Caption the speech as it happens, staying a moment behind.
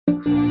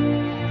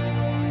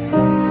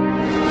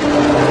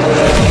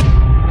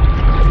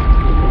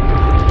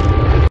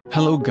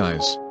Hello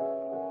guys.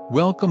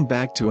 Welcome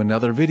back to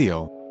another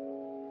video.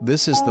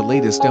 This is the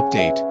latest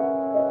update.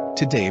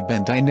 Today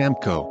Bandai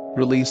Namco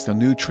released a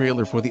new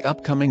trailer for the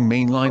upcoming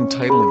mainline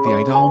title of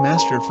the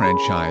idolmaster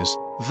franchise,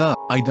 the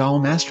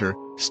idolmaster,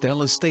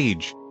 Stella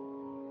stage.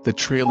 The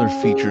trailer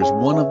features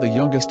one of the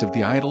youngest of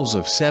the idols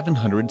of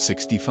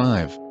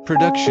 765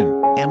 production,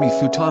 Ami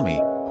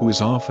Futami, who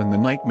is often the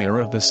nightmare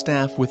of the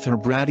staff with her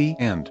bratty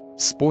and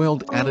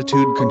spoiled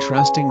attitude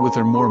contrasting with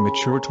her more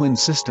mature twin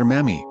sister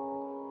Mami.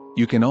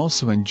 You can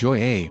also enjoy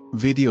a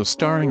video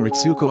starring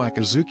Ritsuko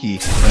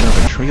Akazuki,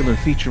 another trailer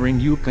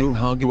featuring Yuko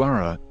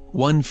Hagiwara,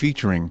 one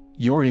featuring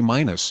Yori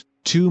Minus,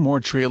 two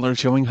more trailers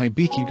showing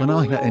Hibiki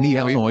Kanaha and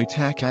Yayoi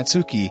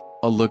Takatsuki,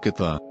 a look at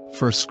the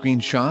first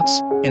screenshots,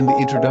 and the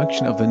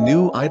introduction of the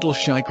new idol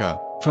Shika,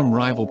 from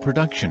rival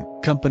production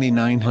company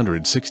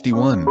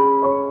 961.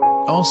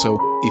 Also,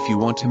 if you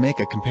want to make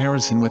a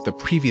comparison with the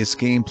previous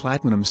game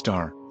Platinum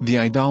Star, the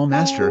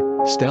idolmaster,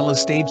 Stella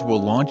stage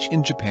will launch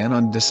in Japan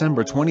on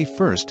December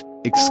 21st,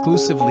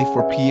 exclusively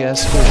for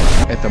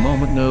PS4. At the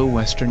moment no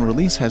Western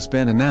release has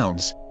been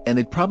announced, and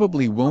it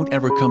probably won't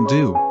ever come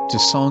due to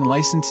song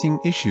licensing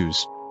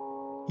issues.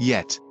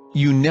 Yet,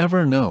 you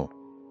never know.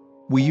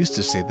 We used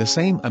to say the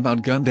same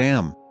about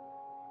Gundam.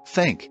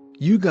 Thank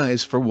you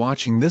guys for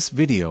watching this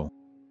video.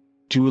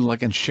 Do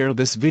like and share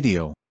this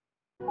video.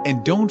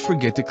 And don't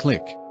forget to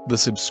click the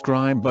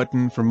subscribe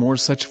button for more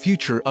such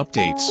future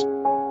updates.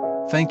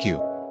 Thank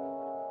you.